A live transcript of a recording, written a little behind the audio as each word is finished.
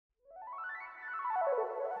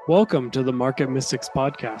Welcome to the Market Mystics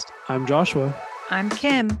podcast. I'm Joshua. I'm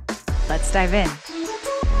Kim. Let's dive in.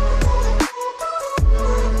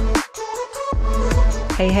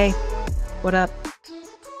 Hey, what up?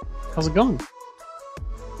 How's it going?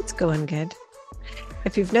 It's going good.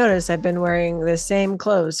 If you've noticed, I've been wearing the same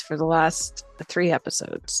clothes for the last 3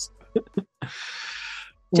 episodes.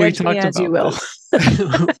 Judge me as you will.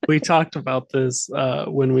 We talked about this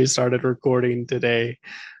when we started recording today,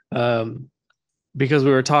 because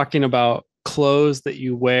we were talking about clothes that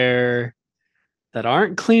you wear that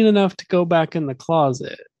aren't clean enough to go back in the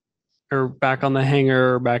closet or back on the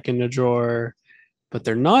hanger or back in the drawer, but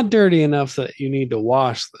they're not dirty enough that you need to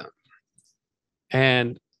wash them.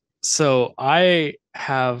 And so I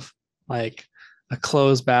have like a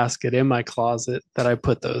clothes basket in my closet that I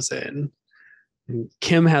put those in. And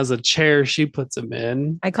Kim has a chair she puts them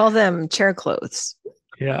in. I call them chair clothes.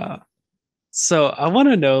 Yeah. So I want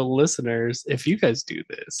to know, listeners, if you guys do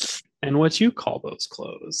this and what you call those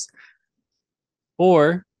clothes.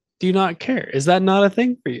 Or do you not care? Is that not a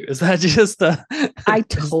thing for you? Is that just a... I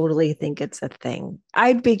totally think it's a thing.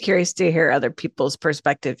 I'd be curious to hear other people's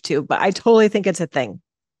perspective too, but I totally think it's a thing.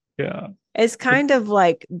 Yeah. It's kind of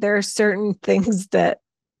like there are certain things that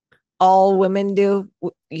all women do.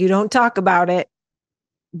 You don't talk about it,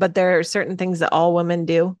 but there are certain things that all women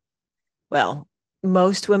do. Well,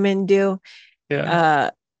 most women do.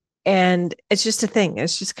 Yeah. And it's just a thing.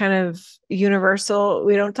 It's just kind of universal.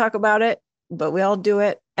 We don't talk about it, but we all do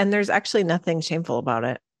it. And there's actually nothing shameful about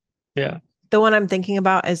it. Yeah. The one I'm thinking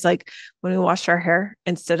about is like when we wash our hair,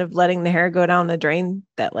 instead of letting the hair go down the drain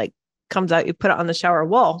that like comes out, you put it on the shower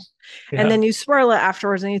wall and then you swirl it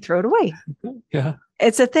afterwards and you throw it away. Yeah.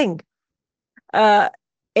 It's a thing. And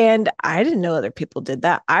I didn't know other people did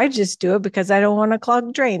that. I just do it because I don't want to clog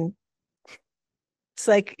the drain. It's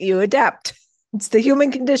like you adapt. It's the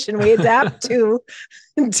human condition. We adapt to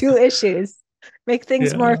issues, make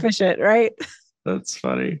things more efficient, right? That's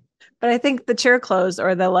funny. But I think the chair clothes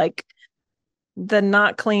or the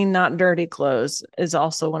not clean, not dirty clothes is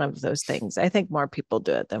also one of those things. I think more people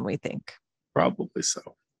do it than we think. Probably so.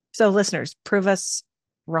 So listeners, prove us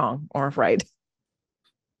wrong or right.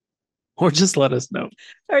 Or just let us know.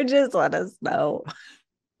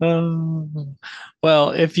 Well,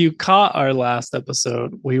 if you caught our last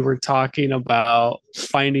episode, we were talking about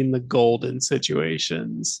finding the gold in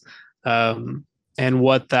situations, and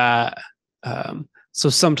what that. So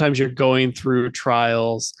sometimes you're going through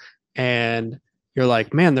trials and you're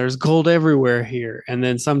like, man, there's gold everywhere here. And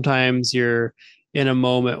then sometimes you're in a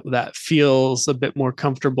moment that feels a bit more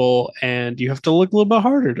comfortable and you have to look a little bit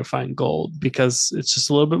harder to find gold because it's just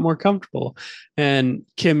a little bit more comfortable. And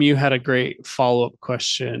Kim, you had a great follow-up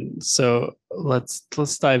question. So let's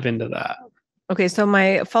dive into that. Okay. So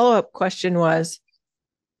my follow-up question was,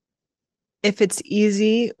 if it's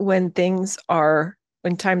easy when times are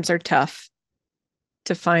tough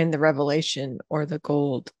to find the revelation or the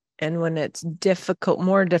gold, and when it's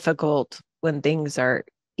more difficult when things are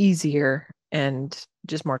easier and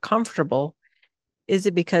just more comfortable, is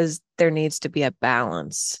it because there needs to be a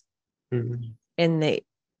balance in the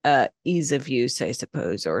ease of use, I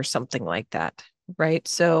suppose, or something like that, right?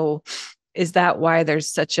 So is that why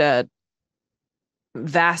there's such a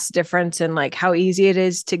vast difference in like how easy it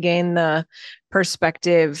is to gain the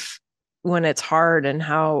perspective when it's hard and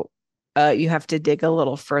how you have to dig a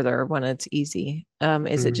little further when it's easy?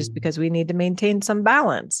 Is it just because we need to maintain some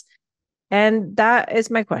balance? And that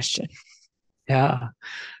is my question. Yeah,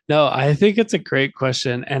 no, I think it's a great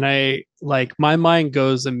question. And my mind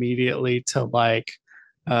goes immediately to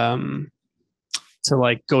going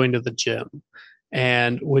to the gym.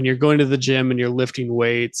 And when you're going to the gym and you're lifting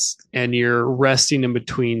weights and you're resting in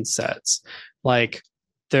between sets, like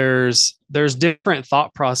there's different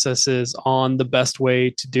thought processes on the best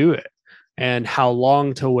way to do it and how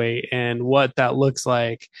long to wait and what that looks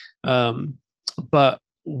like. But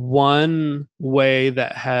one way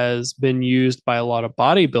that has been used by a lot of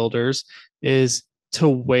bodybuilders is to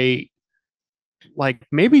wait like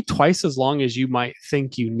maybe twice as long as you might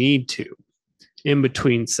think you need to in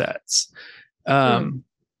between sets. And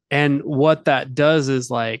what that does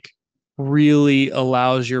is like really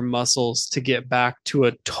allows your muscles to get back to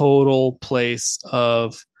a total place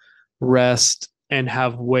of rest and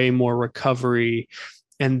have way more recovery.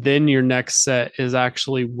 And then your next set is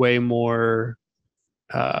actually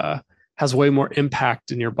has way more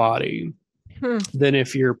impact in your body than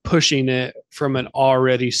if you're pushing it from an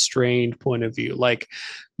already strained point of view. Like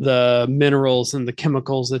the minerals and the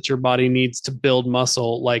chemicals that your body needs to build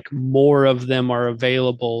muscle, like more of them are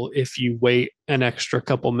available if you wait an extra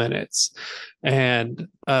couple minutes. And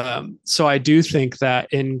so I do think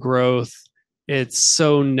that in growth, it's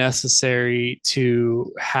so necessary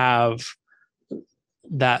to have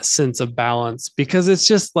that sense of balance, because it's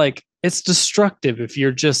just like it's destructive if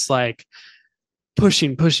you're just like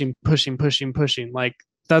pushing, like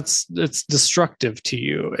it's destructive to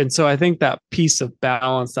you. And so I think that piece of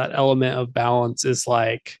balance, that element of balance, is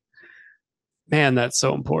like, man, that's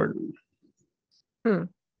so important. Hmm.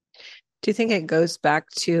 Do you think it goes back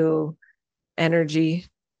to energy?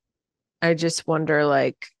 I just wonder,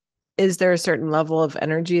 like, is there a certain level of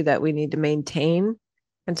energy that we need to maintain?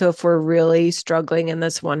 And so if we're really struggling in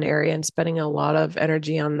this one area and spending a lot of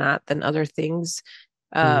energy on that, then other things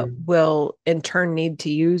will in turn need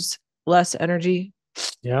to use less energy,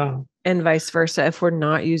 Yeah. and vice versa. If we're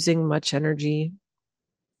not using much energy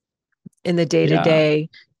in the day to Yeah. day,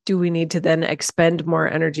 do we need to then expend more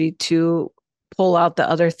energy to pull out the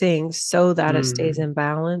other things so that it stays Mm. in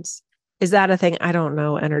balance? Is that a thing? I don't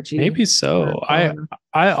know. Energy. Maybe so.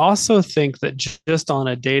 I also think that just on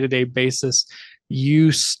a day-to-day basis,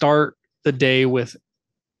 you start the day with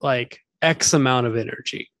like X amount of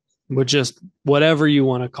energy, with just whatever you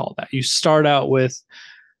want to call that. You start out with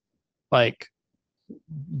like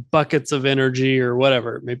buckets of energy or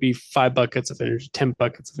whatever, maybe 5 buckets of energy, 10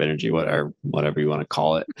 buckets of energy, whatever you want to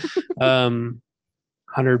call it.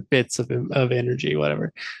 100 bits of energy,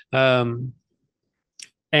 whatever. Um,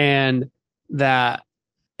 and that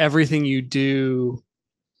everything you do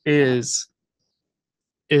is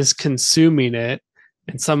is consuming it,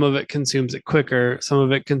 and some of it consumes it quicker, some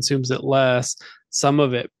of it consumes it less, some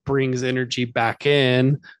of it brings energy back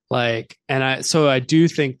in, like. And I do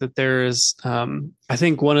think that there is I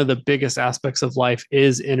think one of the biggest aspects of life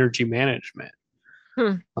is energy management.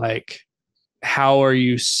 Hmm. Like, how are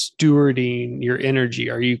you stewarding your energy?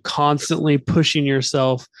 Are you constantly pushing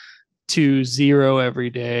yourself to zero every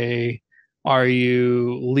day? Are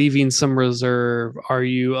you leaving some reserve? Are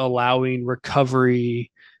you allowing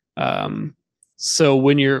recovery? Um, so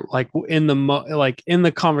when you're like like in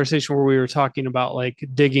the conversation where we were talking about like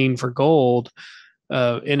digging for gold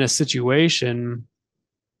in a situation,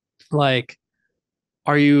 like,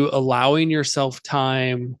 are you allowing yourself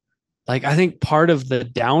time? Like, I think part of the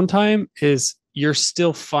downtime is you're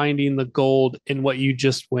still finding the gold in what you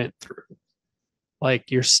just went through.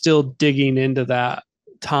 Like, you're still digging into that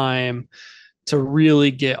time to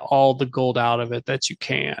really get all the gold out of it that you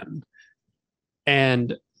can.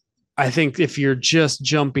 And I think if you're just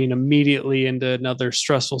jumping immediately into another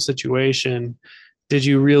stressful situation, did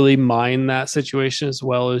you really mine that situation as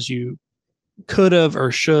well as you could have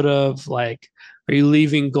or should have? Like, are you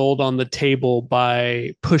leaving gold on the table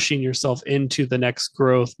by pushing yourself into the next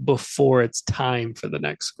growth before it's time for the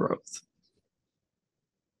next growth?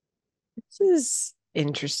 This is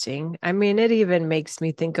interesting. I mean, it even makes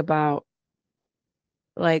me think about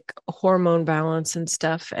like hormone balance and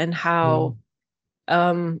stuff, and how Mm.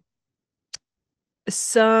 um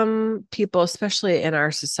some people, especially in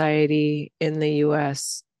our society in the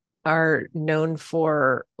US, are known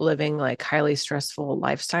for living like highly stressful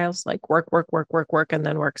lifestyles, like work, and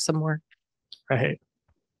then work some more. Right.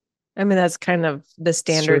 I mean, that's kind of the It's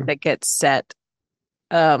standard true. that gets set.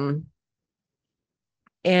 Um,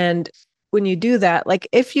 and when you do that, like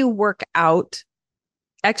if you work out,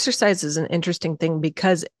 exercise is an interesting thing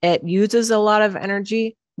because it uses a lot of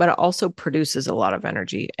energy, but it also produces a lot of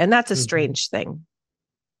energy. And that's a Mm-hmm. strange thing,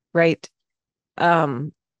 right?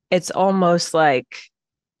 Um, it's almost like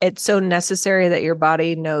it's so necessary that your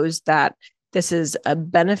body knows that this is a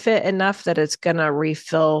benefit enough that it's going to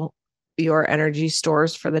refill your energy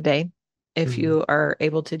stores for the day if Mm-hmm. you are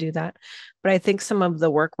able to do that. But I think some of the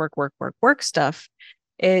work stuff,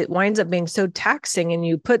 it winds up being so taxing, and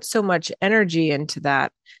you put so much energy into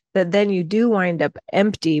that that then you do wind up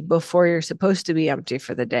empty before you're supposed to be empty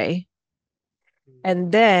for the day.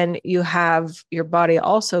 And then you have your body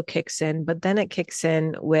also kicks in, but then it kicks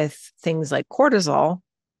in with things like cortisol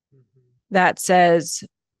that says,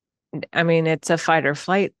 I mean, it's a fight or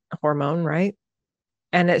flight hormone, right?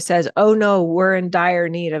 And it says, oh no, we're in dire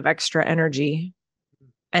need of extra energy.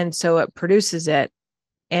 And so it produces it.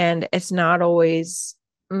 And it's not always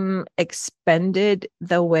expended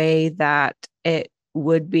the way that it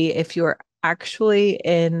would be if you're actually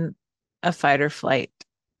in a fight or flight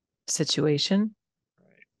situation.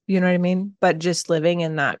 You know what I mean? But just living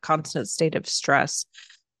in that constant state of stress,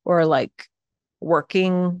 or like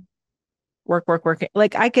working, working.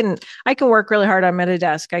 Like I can work really hard. I'm at a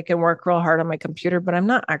desk. I can work real hard on my computer, but I'm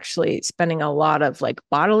not actually spending a lot of like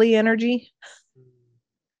bodily energy.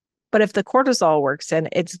 But if the cortisol works in,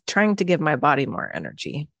 it's trying to give my body more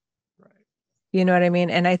energy. Right. You know what I mean?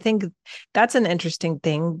 And I think that's an interesting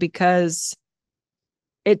thing because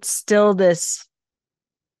it's still this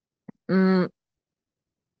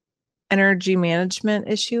energy management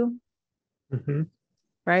issue, Mm-hmm.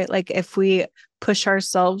 right? Like if we push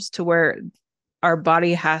ourselves to where our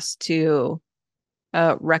body has to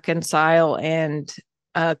reconcile and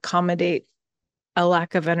accommodate a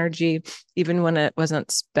lack of energy, even when it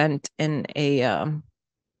wasn't spent in a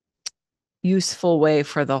useful way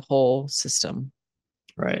for the whole system.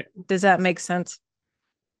 Right. Does that make sense?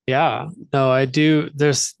 Yeah. No, I do.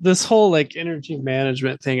 There's this whole like energy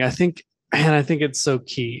management thing. I think it's so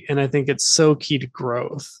key. And I think it's so key to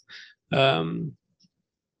growth. Um,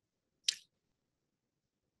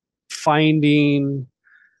 Finding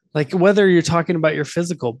like whether you're talking about your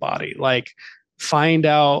physical body, like find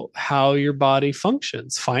out how your body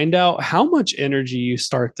functions, find out how much energy you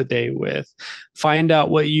start the day with, find out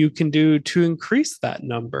what you can do to increase that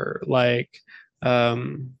number.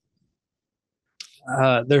 Um,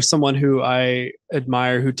 there's someone who I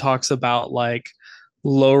admire who talks about like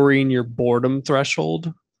lowering your boredom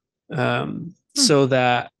threshold, Hmm. so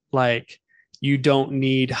that like you don't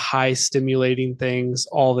need high stimulating things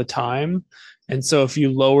all the time. And so if you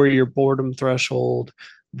lower your boredom threshold,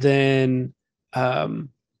 then um,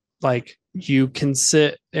 like you can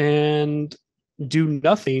sit and do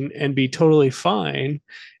nothing and be totally fine.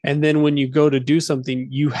 And then when you go to do something,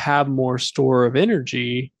 you have more store of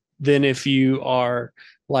energy than if you are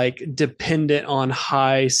like dependent on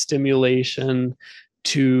high stimulation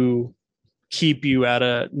to keep you at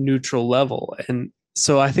a neutral level. And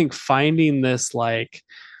so I think finding this like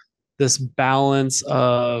this balance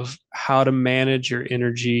of how to manage your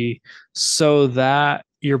energy so that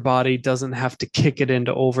your body doesn't have to kick it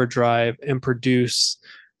into overdrive and produce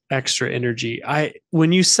extra energy. I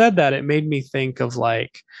when you said that, it made me think of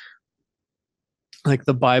like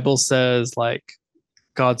the Bible says like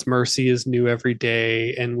God's mercy is new every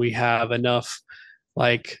day and we have enough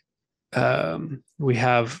like we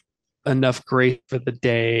have enough grace for the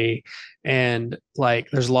day. And like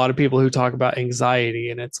there's a lot of people who talk about anxiety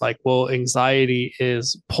and it's like, well, anxiety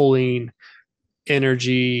is pulling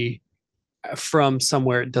energy from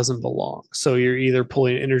somewhere it doesn't belong. So you're either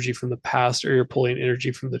pulling energy from the past or you're pulling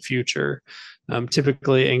energy from the future.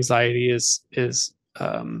 Typically anxiety is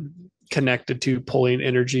connected to pulling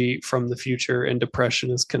energy from the future, and depression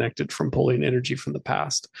is connected from pulling energy from the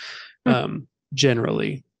past, Hmm.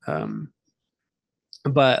 generally.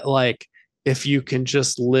 But like if you can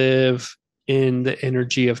just live in the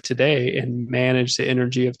energy of today and manage the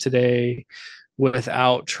energy of today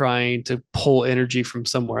without trying to pull energy from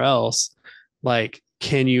somewhere else, like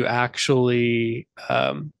can you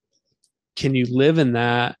live in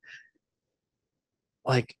that,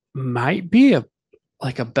 like might be a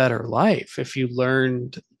like a better life if you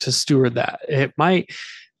learned to steward that. It might,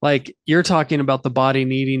 like you're talking about the body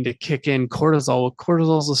needing to kick in cortisol. Well,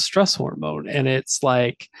 cortisol is a stress hormone and it's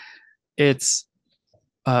like it's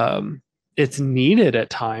um it's needed at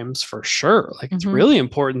times for sure. Like it's Mm-hmm. really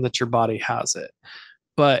important that your body has it.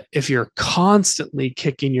 But if you're constantly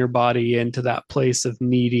kicking your body into that place of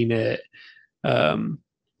needing it, um,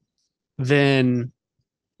 then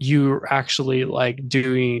you're actually like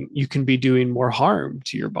you can be doing more harm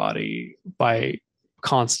to your body by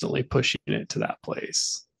constantly pushing it to that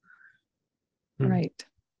place. Hmm. Right.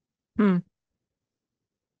 Hmm.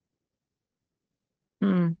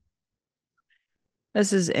 Hmm.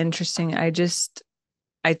 This is interesting. I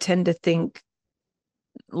tend to think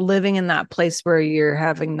living in that place where you're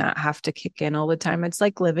having that have to kick in all the time, it's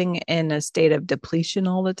like living in a state of depletion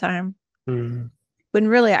all the time. Hmm. When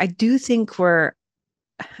really, I do think we're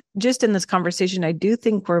just in this conversation, I do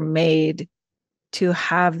think we're made to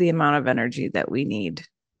have the amount of energy that we need.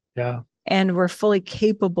 Yeah. And we're fully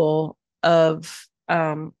capable of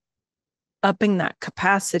upping that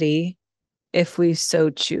capacity if we so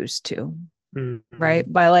choose to, Hmm.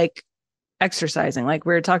 right? By like exercising, like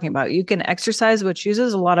we were talking about, you can exercise, which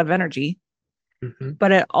uses a lot of energy, Hmm.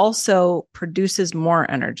 but it also produces more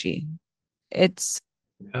energy. It's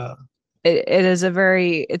Yeah. it is a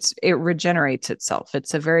very it regenerates itself.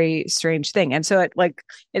 It's a very strange thing. And so it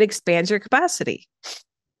expands your capacity.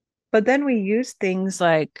 But then we use things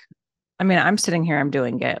like, I mean, I'm sitting here, I'm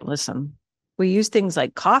doing it. Listen, we use things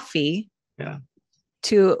like coffee Yeah.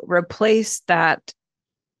 to replace that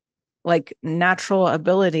like natural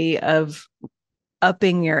ability of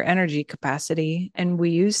upping your energy capacity. And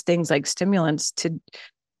we use things like stimulants to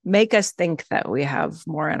make us think that we have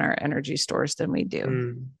more in our energy stores than we do.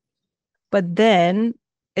 Mm. But then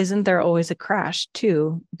isn't there always a crash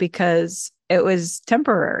too? Because it was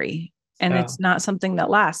temporary and Yeah. it's not something that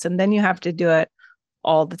lasts. And then you have to do it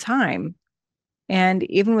all the time. And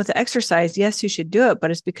even with the exercise, yes, you should do it, but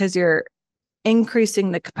it's because you're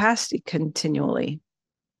increasing the capacity continually.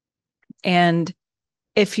 And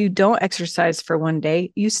if you don't exercise for one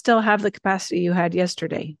day, you still have the capacity you had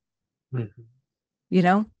yesterday, Mhm. you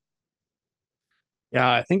know?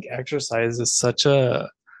 Yeah, I think exercise is such an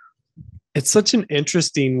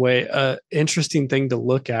interesting way, interesting thing to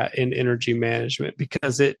look at in energy management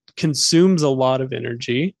because it consumes a lot of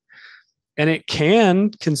energy and it can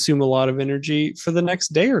consume a lot of energy for the next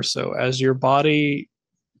day or so as your body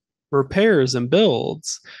repairs and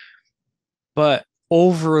builds. But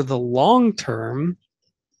over the long term,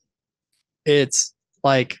 it's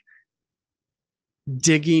like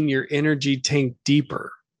digging your energy tank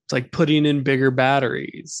deeper. It's like putting in bigger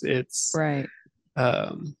batteries. Right.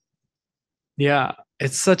 Um, yeah,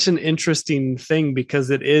 it's such an interesting thing because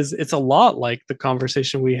it's a lot like the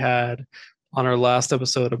conversation we had on our last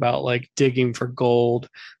episode about like digging for gold.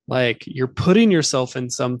 Like you're putting yourself in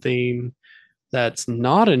something that's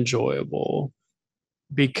not enjoyable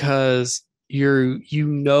because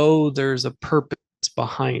there's a purpose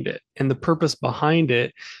behind it. And the purpose behind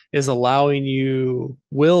it is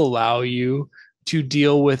will allow you to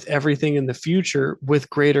deal with everything in the future with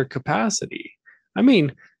greater capacity. I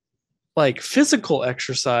mean, like physical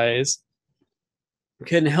exercise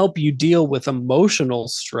can help you deal with emotional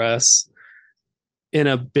stress in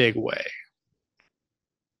a big way.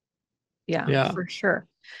 Yeah, Yeah. for sure.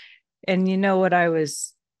 And you know what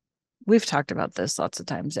we've talked about this lots of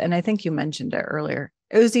times, and I think you mentioned it earlier.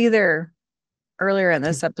 It was either earlier in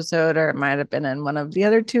this episode or it might have been in one of the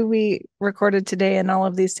other two we recorded today in all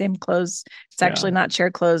of these same clothes. It's Yeah. actually not chair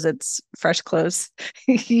clothes, it's fresh clothes.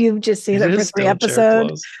 You've just seen It it for is three still chair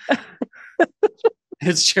episodes. clothes.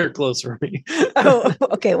 It's chair clothes for me. Oh,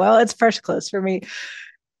 okay. Well, it's fresh clothes for me.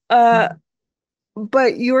 Uh,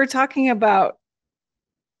 but you were talking about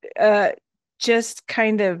uh just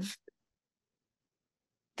kind of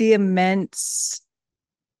the immense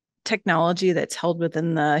technology that's held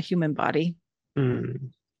within the human body.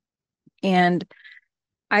 Mm, And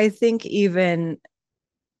I think even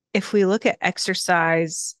if we look at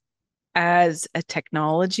exercise as a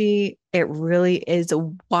technology, it really is a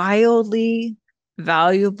wildly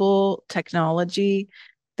valuable technology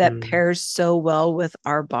that mm, pairs so well with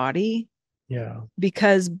our body, yeah.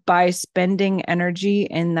 because by spending energy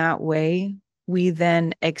in that way, we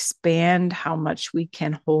then expand how much we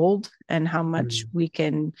can hold and how much Mm, we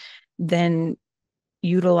can then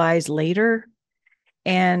utilize later.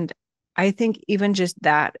 And I think even just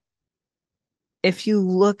that, if you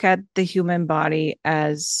look at the human body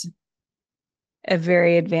as a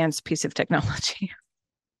very advanced piece of technology,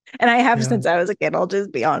 and I have yeah. since I was a kid, I'll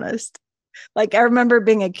just be honest. Like, I remember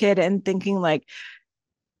being a kid and thinking, like,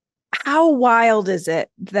 how wild is it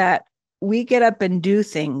that we get up and do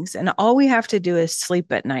things and all we have to do is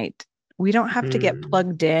sleep at night? We don't have to get Mm,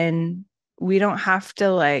 plugged in. We don't have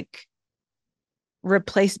to like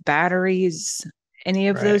replace batteries, any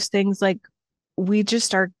of right. those things. Like, we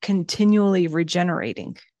just are continually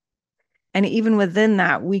regenerating. And even within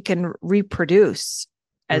that, we can reproduce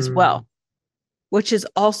as Mm, well, which is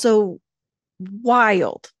also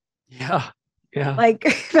wild. yeah. Yeah. Like,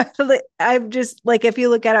 I'm just like, if you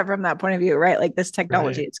look at it from that point of view, right? Like, this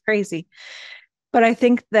technology, Right. it's crazy. But I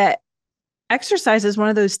think that exercise is one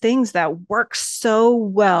of those things that works so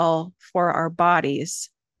well for our bodies.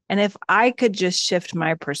 And if I could just shift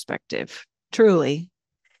my perspective truly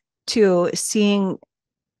to seeing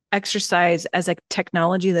exercise as a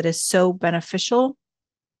technology that is so beneficial,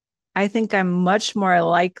 I think I'm much more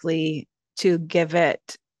likely to give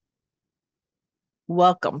it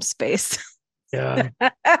welcome space. Yeah.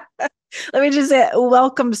 Let me just say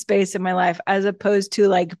welcome space in my life as opposed to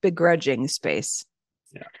like begrudging space.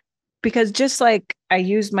 Yeah. Because just like I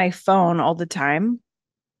use my phone all the time,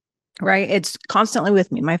 right? It's constantly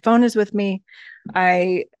with me. My phone is with me.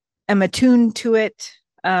 I am attuned to it.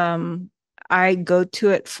 I go to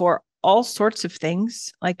it for all sorts of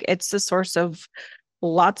things. Like, it's the source of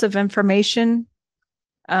lots of information.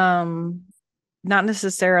 Um, Not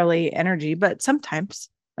necessarily energy, but sometimes.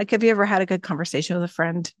 Like, have you ever had a good conversation with a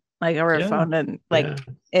friend, like over a Yeah. phone, and like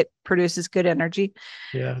Yeah. it produces good energy?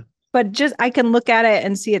 Yeah. But just I can look at it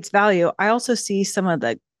and see its value. I also see some of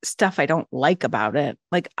the stuff I don't like about it.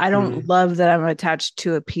 Like, I don't Mm, love that I'm attached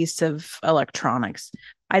to a piece of electronics.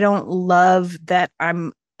 I don't love that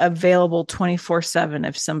I'm available 24/7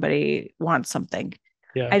 if somebody wants something.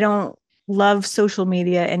 yeah. I don't love social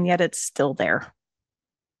media, and yet it's still there,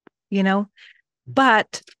 you know?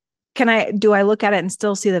 But do I look at it and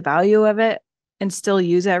still see the value of it and still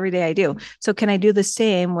use it every day? I do. So can I do the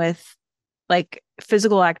same with like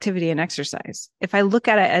physical activity and exercise? If I look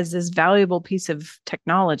at it as this valuable piece of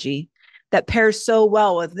technology that pairs so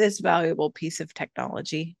well with this valuable piece of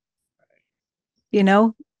technology, you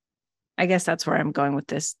know, I guess that's where I'm going with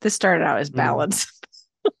this. This started out as balance.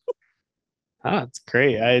 It's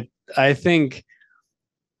great. I think,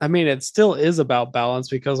 I mean, it still is about balance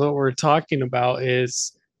because what we're talking about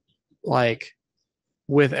is like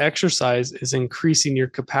with exercise is increasing your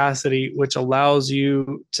capacity, which allows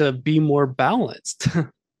you to be more balanced.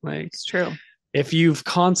 Like It's true. if you've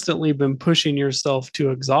constantly been pushing yourself to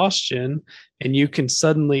exhaustion and you can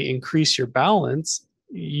suddenly increase your balance,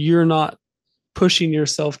 you're not pushing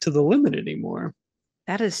yourself to the limit anymore.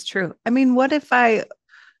 That is true. I mean, what if I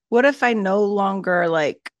no longer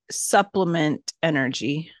like supplement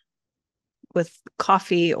energy with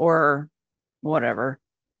coffee or whatever,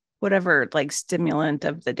 whatever like stimulant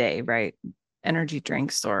of the day, right? Energy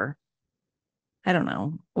drinks, or I don't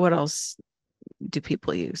know. What else do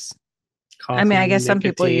people use? I mean, I Coffee, guess some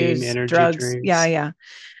people nicotine, use energy drugs. Yeah, drinks. yeah.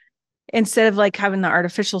 Instead of like having the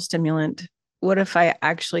artificial stimulant, what if I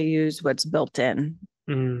actually use what's built in?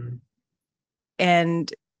 Mm,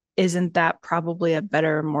 And isn't that probably a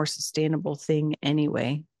better, more sustainable thing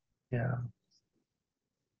anyway? yeah.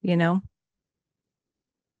 You know?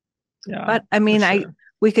 Yeah, But I for mean, I sure.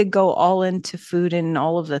 we could go all into food and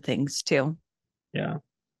all of the things too. Yeah.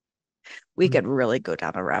 We could really go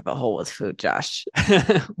down a rabbit hole with food, Josh.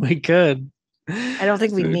 We could. I don't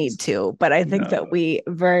think we need Foods. to, but I think that No. we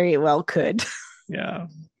very well could. Yeah.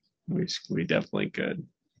 We definitely could.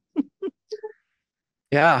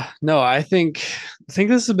 Yeah. No, I think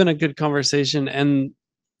this has been a good conversation and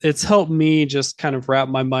it's helped me just kind of wrap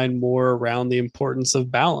my mind more around the importance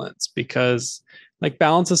of balance because like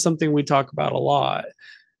balance is something we talk about a lot.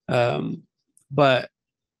 But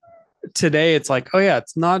today it's like, oh yeah,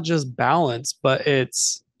 it's not just balance, but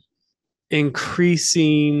it's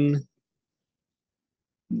increasing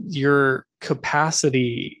your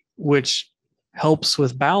capacity, which helps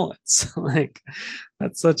with balance. Like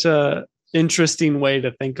that's such a interesting way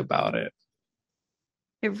to think about it.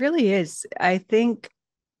 It really is. I think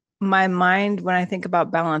my mind, when I think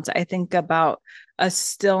about balance, I think about a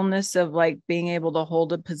stillness of like being able to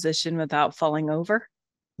hold a position without falling over,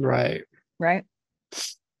 Right. right?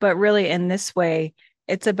 But really, in this way,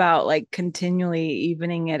 it's about like continually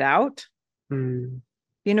evening it out. Mm,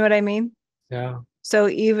 You know what I mean? yeah. So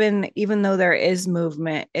even though there is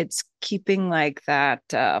movement, it's keeping like that.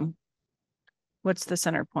 What's the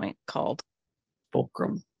center point called?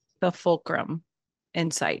 Fulcrum. The fulcrum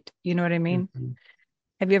in sight. You know what I mean? Mhm.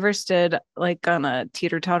 Have you ever stood like on a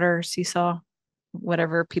teeter totter seesaw,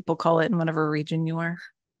 whatever people call it in whatever region you are?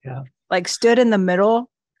 Yeah. Like stood in the middle,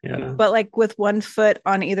 Yeah. but like with one foot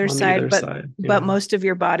on either On side, either but side. but Yeah. most of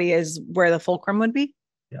your body is where the fulcrum would be.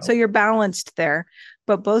 Yeah. So you're balanced there,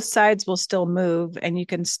 but both sides will still move and you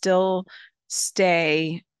can still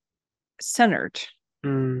stay centered.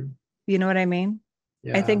 Mm, You know what I mean? I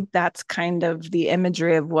yeah. think that's kind of the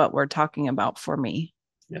imagery of what we're talking about for me,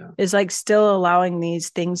 Yeah. is like still allowing these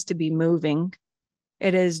things to be moving.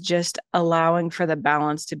 It is just allowing for the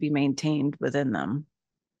balance to be maintained within them.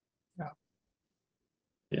 Yeah.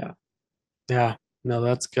 Yeah. Yeah. No,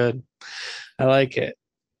 that's good. I like it.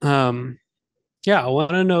 Um, yeah, I want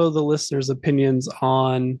to know the listeners' opinions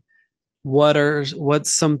on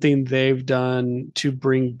what's something they've done to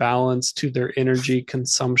bring balance to their energy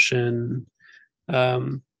consumption,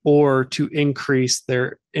 or to increase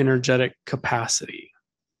their energetic capacity.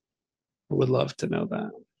 I would love to know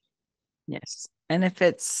that. Yes. And if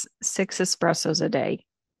it's 6 espressos a day,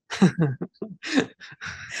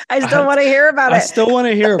 I still I, want to hear about I it. still want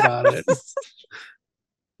to hear about it.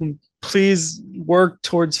 Please work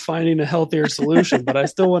towards finding a healthier solution, but I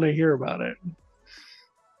still want to hear about it.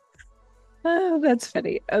 Oh, that's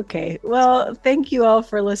funny. Okay. Well, thank you all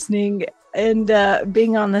for listening and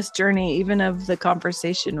being on this journey, even of the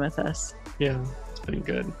conversation with us. Yeah, it's been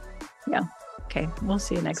good. Yeah. Okay. We'll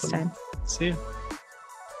see you next time. See you.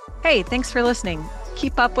 Hey, thanks for listening.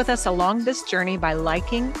 Keep up with us along this journey by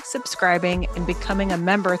liking, subscribing, and becoming a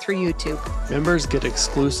member through YouTube. Members get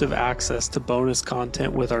exclusive access to bonus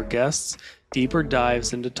content with our guests, deeper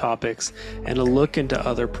dives into topics, and a look into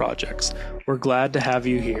other projects. We're glad to have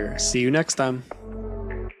you here. See you next time.